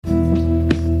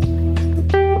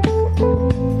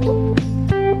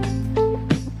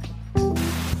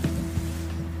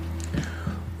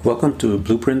Welcome to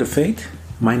Blueprint of Faith.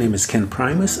 My name is Ken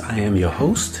Primus. I am your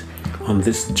host on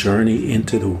this journey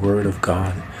into the Word of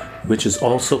God, which is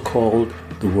also called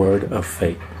the Word of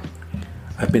Faith.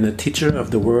 I've been a teacher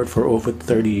of the Word for over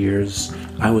 30 years.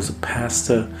 I was a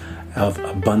pastor of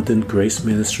Abundant Grace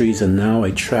Ministries, and now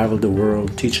I travel the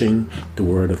world teaching the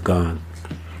Word of God.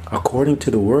 According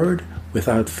to the Word,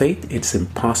 without faith, it's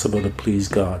impossible to please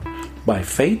God. By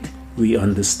faith, we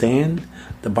understand.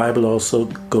 The Bible also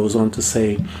goes on to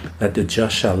say that the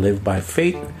just shall live by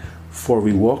faith, for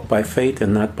we walk by faith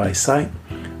and not by sight.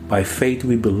 By faith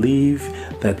we believe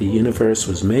that the universe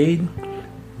was made.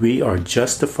 We are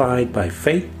justified by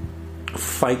faith.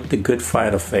 Fight the good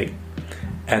fight of faith.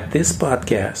 At this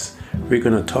podcast, we're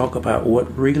going to talk about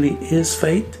what really is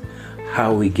faith,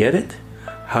 how we get it,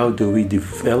 how do we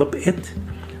develop it,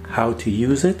 how to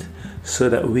use it, so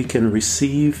that we can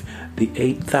receive the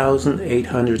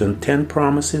 8,810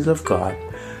 promises of God,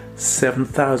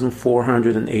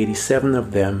 7,487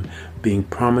 of them being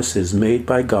promises made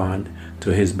by God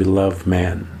to His beloved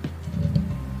man.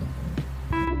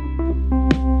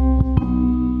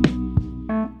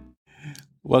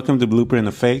 Welcome to Blueprint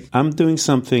of Faith. I'm doing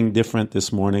something different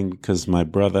this morning because my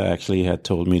brother actually had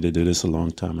told me to do this a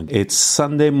long time ago. It's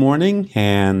Sunday morning,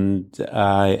 and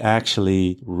I've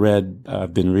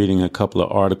been reading a couple of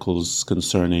articles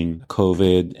concerning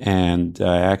COVID, and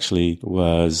I actually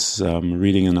was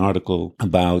reading an article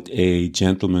about a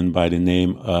gentleman by the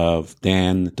name of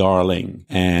Dan Darling,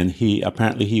 and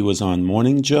he was on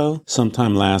Morning Joe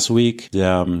sometime last week.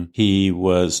 He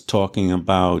was talking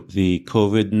about the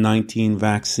COVID-19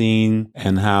 vaccine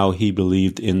and how he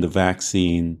believed in the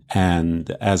vaccine. And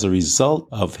as a result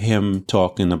of him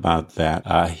talking about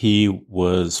that, he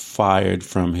was fired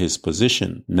from his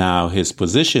position. Now, his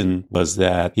position was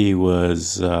that he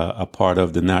was a part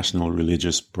of the national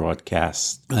religious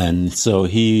broadcast. And so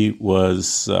he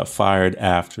was fired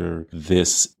after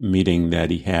this meeting that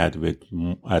he had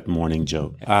at Morning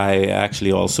Joe. I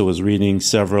actually also was reading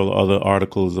several other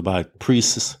articles about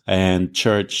priests and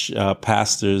church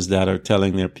pastors that are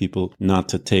telling their people not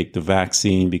to take the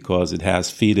vaccine because it has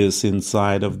fetus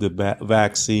inside of the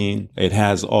vaccine. It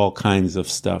has all kinds of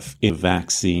stuff in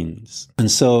vaccines. And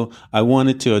so I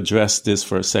wanted to address this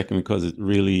for a second because it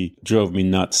really drove me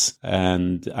nuts.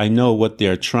 And I know what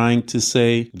they're trying to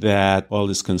say, that all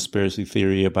this conspiracy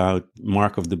theory about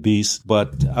mark of the beast,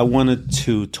 but I wanted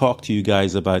to talk to you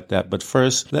guys about that. But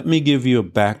first, let me give you a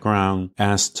background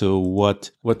as to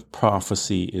what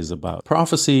prophecy is about.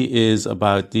 Prophecy is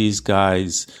about these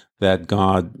guys that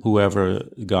whoever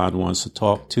God wants to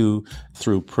talk to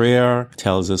through prayer,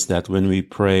 tells us that when we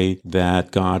pray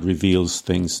that God reveals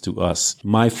things to us.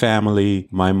 My family,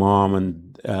 my mom and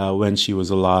when she was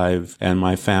alive, and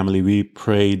my family, we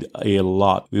prayed a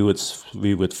lot. We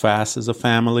would fast as a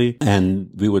family, and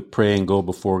we would pray and go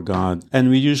before God. And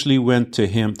we usually went to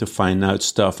Him to find out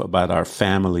stuff about our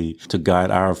family, to guide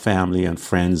our family, and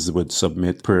friends would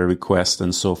submit prayer requests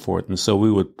and so forth. And so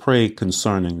we would pray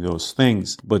concerning those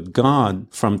things. But God,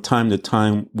 from time to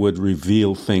time, would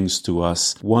reveal things to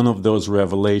us. One of those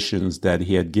revelations that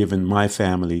He had given my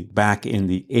family back in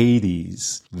the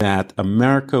 80s, that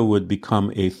America would become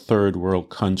a third world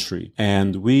country.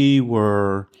 And we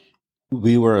were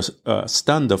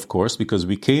stunned, of course, because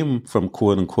we came from,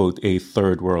 quote unquote, a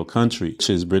third world country, which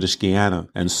is British Guiana.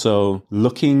 And so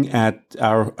looking at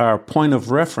our point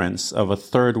of reference of a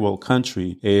third world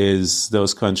country is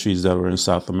those countries that were in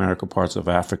South America, parts of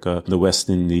Africa, the West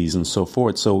Indies, and so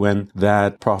forth. So when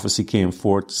that prophecy came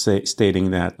forth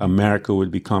stating that America would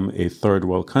become a third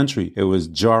world country, it was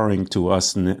jarring to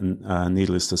us,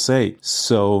 needless to say.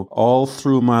 So all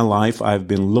through my life, I've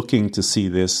been looking to see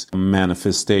this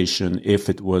manifestation, if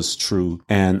it was true.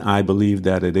 And I believe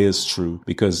that it is true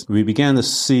because we began to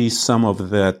see some of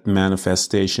that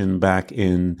manifestation back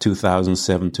in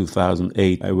 2007,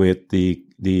 2008 with the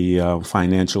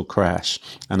financial crash.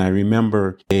 And I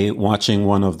remember watching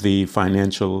one of the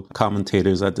financial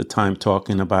commentators at the time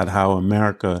talking about how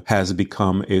America has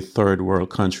become a third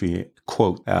world country.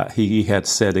 Quote, he had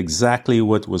said exactly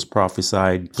what was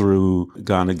prophesied through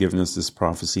God had given us this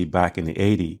prophecy back in the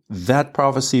 80s. That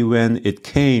prophecy, when it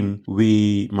came,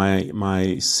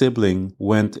 my sibling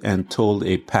went and told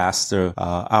a pastor,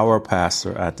 our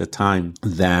pastor at the time,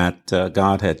 that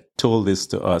God had told this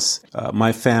to us.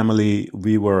 My family,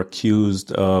 we were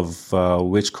accused of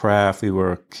witchcraft. We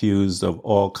were accused of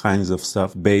all kinds of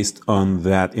stuff based on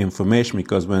that information.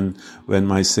 Because when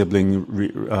my sibling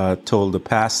told the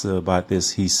pastor about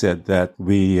this, he said that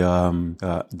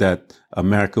that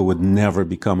America would never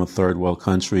become a third world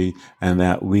country, and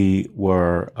that we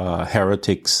were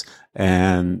heretics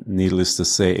And needless to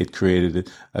say, it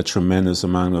created a tremendous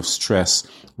amount of stress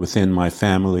within my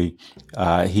family.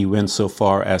 He went so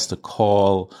far as to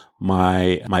call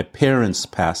my parents'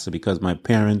 pastor, because my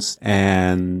parents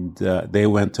and they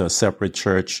went to a separate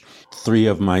church. Two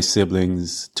of my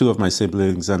siblings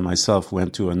and myself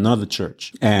went to another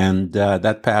church. And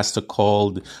that pastor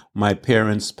called my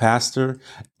parents' pastor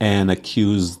and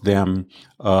accused them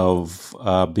of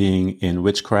being in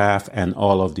witchcraft and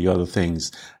all of the other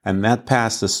things. And that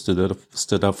pastor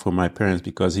stood up for my parents,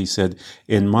 because he said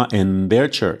in their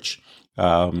church,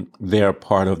 they're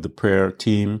part of the prayer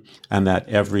team, and that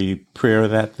every prayer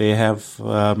that they have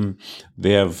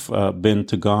been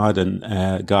to God,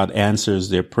 and God answers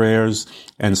their prayers.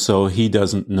 And so he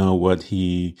doesn't know what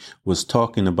he was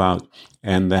talking about,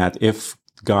 and that if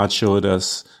God showed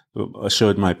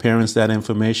my parents that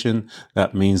information,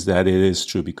 that means that it is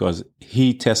true, because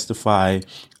he testified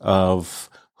of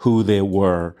who they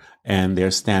were and their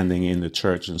standing in the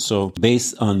church. And so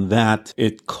based on that,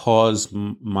 it caused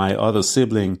my other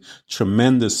sibling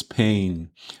tremendous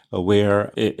pain,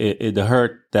 where it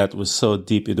hurt that was so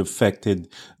deep it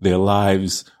affected their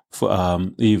lives for,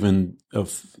 even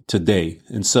of today.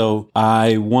 And so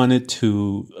I wanted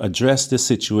to address this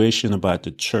situation about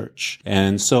the church.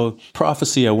 And so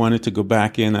prophecy, I wanted to go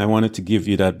back in. I wanted to give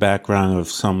you that background of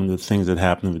some of the things that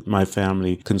happened with my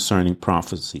family concerning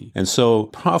prophecy. And so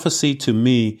prophecy to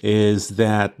me is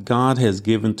that God has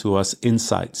given to us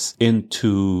insights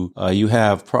into, you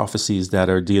have prophecies that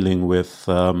are dealing with,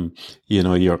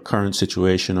 your current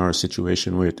situation or a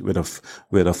situation with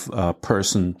a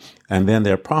person. And then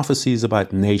there are prophecies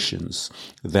about nations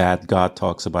that God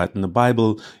talks about. In the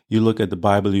Bible, you look at the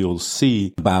Bible, you'll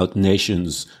see about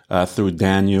nations through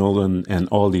Daniel and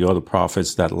all the other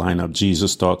prophets that line up.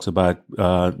 Jesus talks about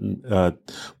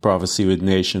prophecy with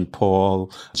nation. Paul,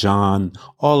 John,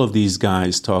 all of these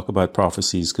guys talk about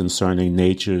prophecies concerning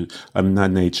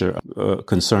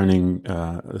concerning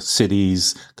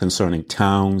cities, concerning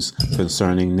towns,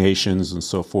 concerning nations, and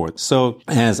so forth. So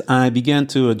as I began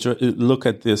to look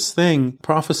at this thing,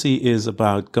 prophecy is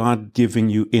about God giving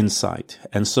you insight.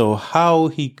 And so how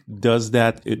he does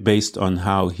that, based on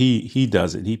how he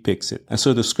does it, he picks it. And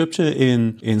so the scripture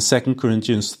in 2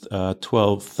 Corinthians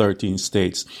 12:13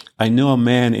 states, I know a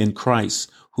man in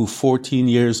Christ who 14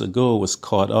 years ago was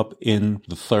caught up in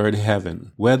the third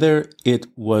heaven. Whether it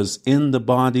was in the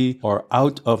body or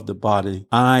out of the body,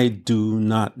 I do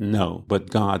not know, but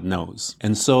God knows.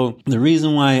 And so the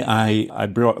reason why I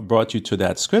brought you to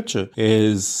that scripture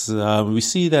is we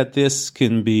see that this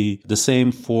can be the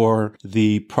same for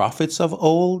the prophets of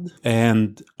old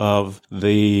and of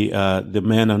the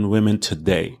men and women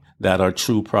today that are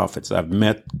true prophets. I've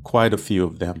met quite a few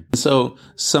of them. So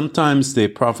sometimes they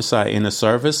prophesy in a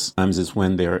service. Sometimes it's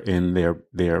when they're in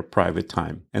their private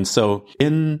time. And so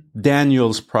in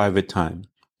Daniel's private time,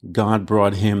 God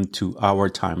brought him to our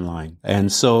timeline.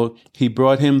 And so he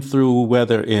brought him through,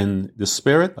 whether in the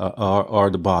spirit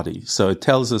or the body. So it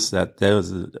tells us that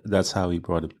that's how he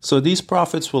brought him. So these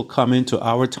prophets will come into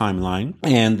our timeline,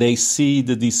 and they see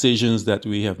the decisions that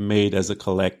we have made as a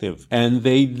collective. And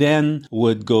they then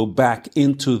would go back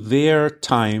into their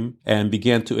time and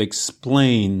begin to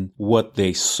explain what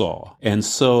they saw. And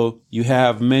so you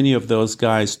have many of those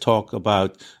guys talk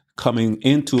about coming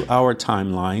into our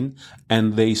timeline,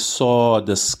 and they saw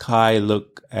the sky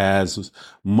look as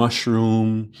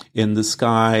mushroom in the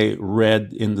sky,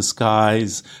 red in the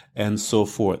skies, and so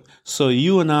forth. So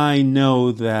you and I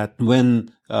know that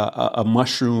when a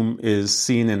mushroom is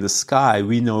seen in the sky,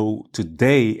 we know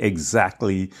today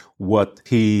exactly what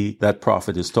that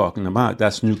prophet is talking about.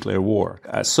 That's nuclear war.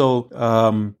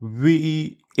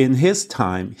 In his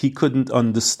time, he couldn't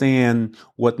understand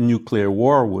what nuclear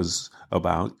war was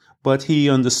about, but he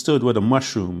understood what a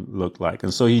mushroom looked like.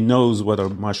 And so he knows what a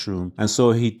mushroom. And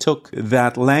so he took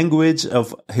that language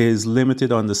of his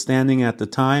limited understanding at the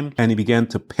time, and he began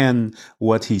to pen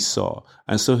what he saw.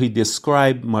 And so he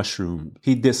described mushroom.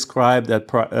 He described that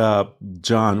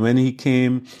John, when he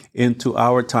came into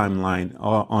our timeline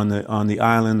on the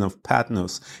island of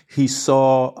Patmos, he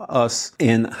saw us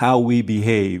in how we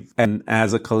behave, and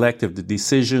as a collective, the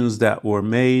decisions that were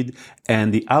made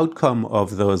and the outcome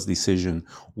of those decisions.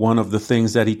 One of the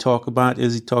things that he talks about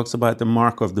the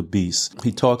mark of the beast.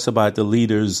 He talks about the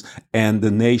leaders and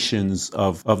the nations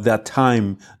of that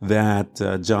time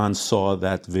that John saw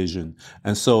that vision.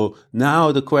 And so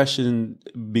now the question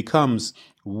becomes,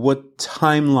 What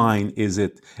timeline is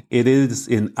it? It is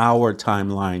in our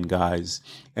timeline, guys.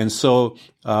 And so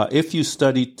if you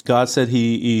study, God said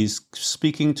he is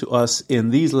speaking to us in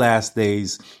these last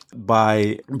days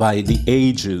by the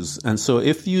ages. And so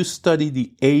if you study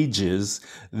the ages,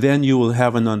 then you will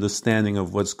have an understanding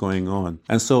of what's going on.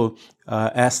 And so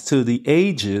as to the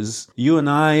ages, you and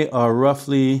I are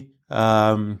roughly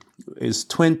it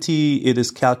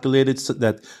is calculated so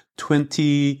that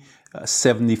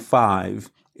 2075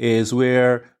 is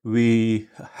where we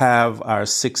have our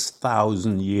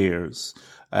 6,000 years.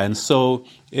 And so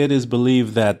it is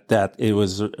believed that it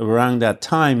was around that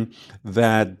time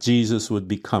that Jesus would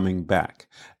be coming back.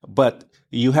 But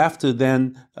you have to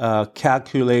then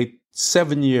calculate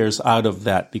 7 years out of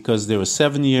that, because there were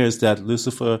 7 years that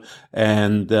Lucifer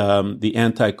and the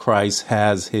Antichrist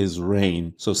has his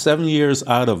reign. So 7 years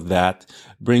out of that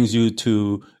brings you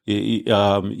to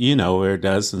where it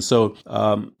does. And so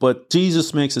but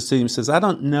Jesus makes a statement, says, I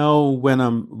don't know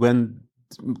when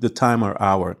the time or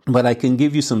hour, but I can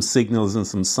give you some signals and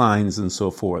some signs and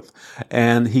so forth.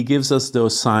 And he gives us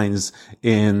those signs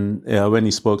in when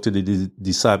he spoke to the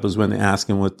disciples, when they asked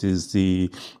him what is the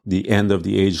end of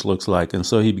the age looks like. And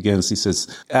so he says,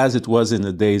 as it was in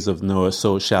the days of Noah,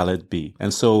 so shall it be.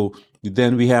 And so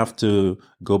then we have to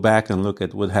go back and look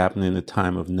at what happened in the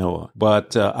time of Noah.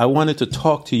 But I wanted to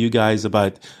talk to you guys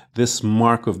about this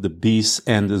mark of the beast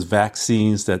and these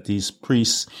vaccines that these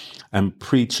priests and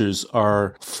preachers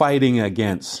are fighting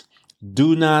against.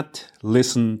 Do not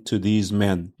listen to these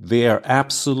men. They are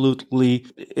absolutely,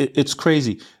 it's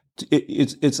crazy.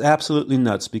 It's absolutely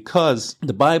nuts, because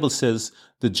the Bible says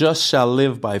the just shall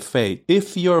live by faith.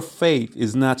 If your faith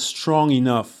is not strong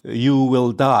enough, you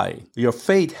will die. Your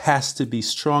faith has to be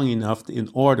strong enough in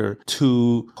order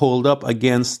to hold up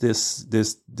against this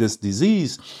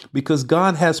disease, because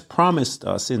God has promised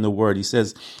us in the Word. He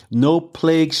says, no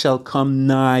plague shall come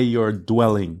nigh your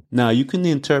dwelling. Now, you can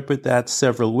interpret that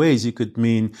several ways. You could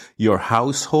mean your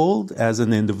household as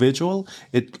an individual.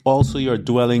 It also, your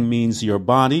dwelling means your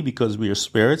body, because we are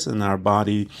spirits and our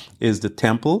body is the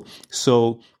temple.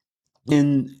 So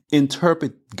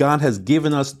interpret, God has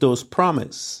given us those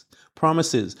promises,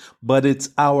 but it's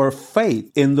our faith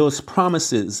in those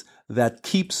promises that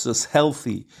keeps us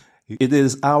healthy. It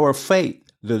is our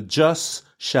faith. The just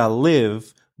shall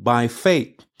live by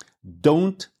faith.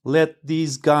 Don't let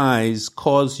these guys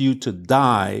cause you to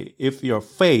die if your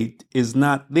faith is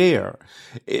not there.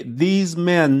 These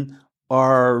men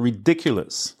are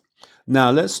ridiculous.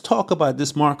 Now, let's talk about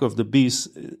this mark of the beast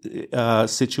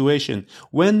situation.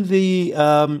 When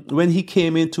John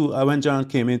came into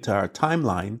our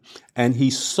timeline, and he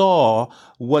saw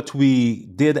what we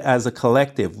did as a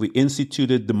collective. We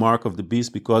instituted the mark of the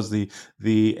beast because the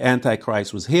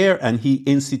Antichrist was here, and he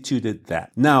instituted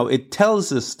that. Now, it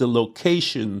tells us the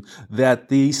location that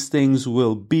these things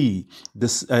will be.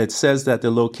 It says that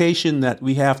the location that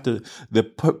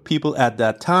people at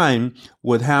that time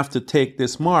would have to take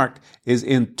this mark is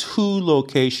in 2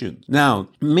 locations. Now,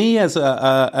 me as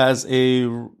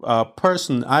a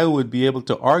person, I would be able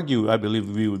to argue. I believe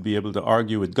we would be able to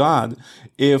argue with God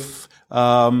if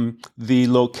the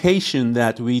location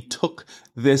that we took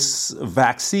this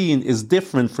vaccine is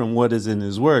different from what is in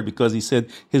his word, because he said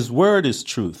his word is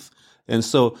truth. And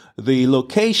so the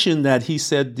location that he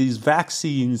said these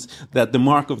vaccines, that the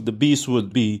mark of the beast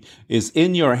would be, is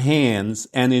in your hands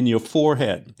and in your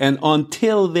forehead. And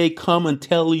until they come and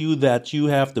tell you that you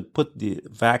have to put the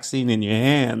vaccine in your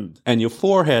hand and your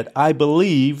forehead, I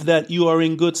believe that you are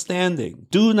in good standing.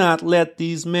 Do not let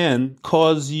these men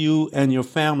cause you and your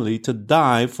family to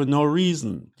die for no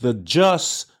reason. The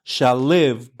just shall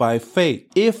live by faith.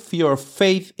 If your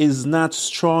faith is not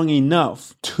strong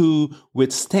enough to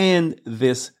withstand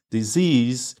this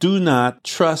disease, do not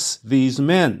trust these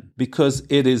men, because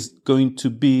it is going to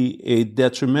be a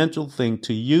detrimental thing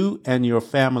to you and your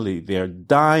family. They're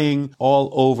dying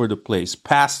all over the place.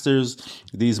 Pastors,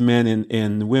 these men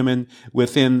and women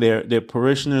within their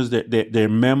parishioners, their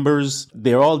members,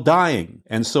 they're all dying.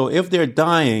 And so if they're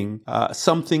dying,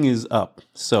 something is up.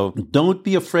 So don't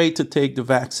be afraid to take the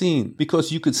vaccine,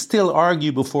 because you could still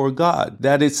argue before God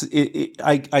that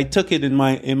I took it in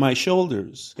my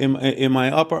shoulders, in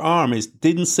my upper arm. It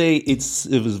didn't say it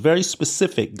was very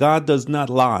specific. God does not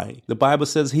lie. The Bible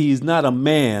says he is not a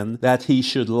man that he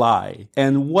should lie.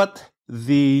 And what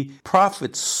the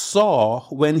prophet saw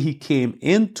when he came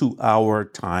into our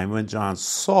time, when John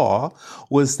saw,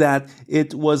 was that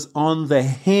it was on the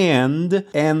hand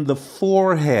and the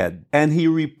forehead. And he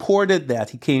reported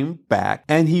that. He came back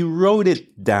and he wrote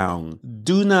it down.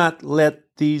 Do not let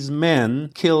these men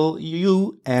kill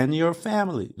you and your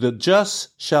family. The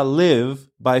just shall live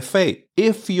by faith.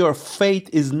 If your faith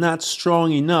is not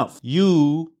strong enough,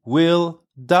 you will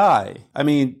die. I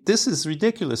mean, this is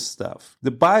ridiculous stuff.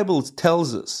 The Bible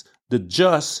tells us the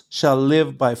just shall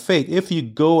live by faith. If you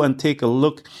go and take a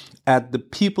look at the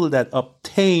people that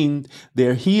obtained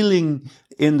their healing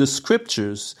in the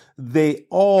scriptures, they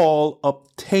all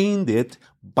obtained it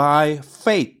by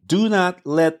faith. Do not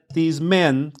let these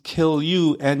men kill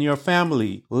you and your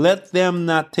family. Let them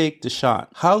not take the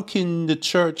shot. How can the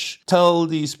church tell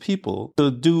these people to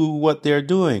do what they're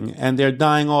doing and they're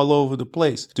dying all over the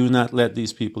place? Do not let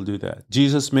these people do that.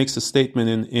 Jesus makes a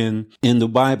statement in the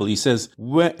Bible. He says,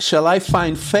 shall I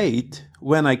find faith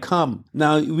when I come?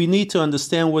 Now, we need to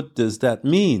understand what does that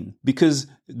mean, because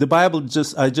the Bible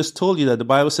I just told you that the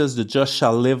Bible says the just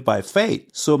shall live by faith.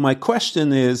 So my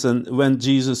question is, and when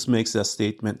Jesus makes that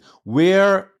statement,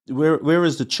 where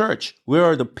is the church? Where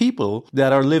are the people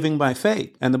that are living by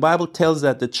faith? And the Bible tells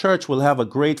that the church will have a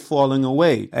great falling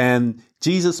away. And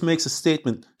Jesus makes a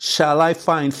statement, shall I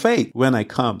find faith when I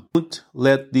come? Don't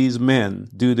let these men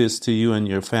do this to you and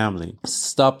your family.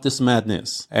 Stop this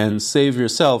madness and save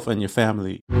yourself and your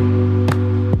family.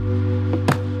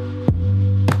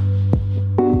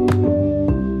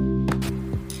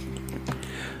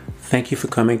 Thank you for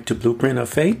coming to Blueprint of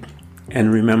Faith.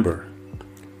 And remember,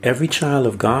 every child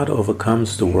of God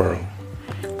overcomes the world.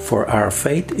 For our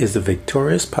faith is the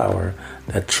victorious power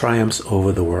that triumphs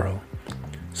over the world.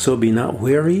 So be not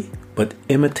weary, but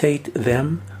imitate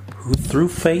them who through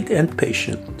faith and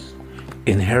patience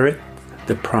inherit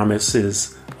the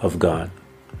promises of God.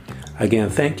 Again,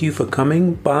 thank you for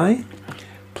coming by.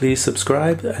 Please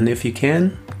subscribe, and if you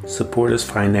can, support us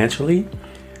financially.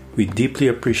 We deeply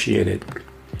appreciate it.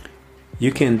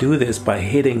 You can do this by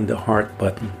hitting the heart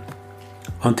button.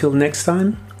 Until next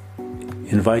time,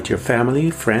 invite your family,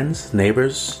 friends,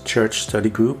 neighbors, church study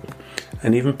group,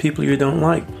 and even people you don't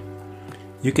like.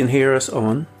 You can hear us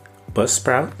on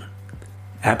Buzzsprout,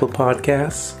 Apple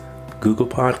Podcasts, Google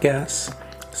Podcasts,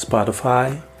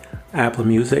 Spotify, Apple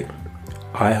Music,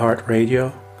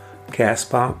 iHeartRadio,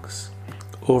 Castbox,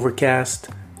 Overcast,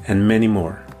 and many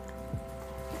more.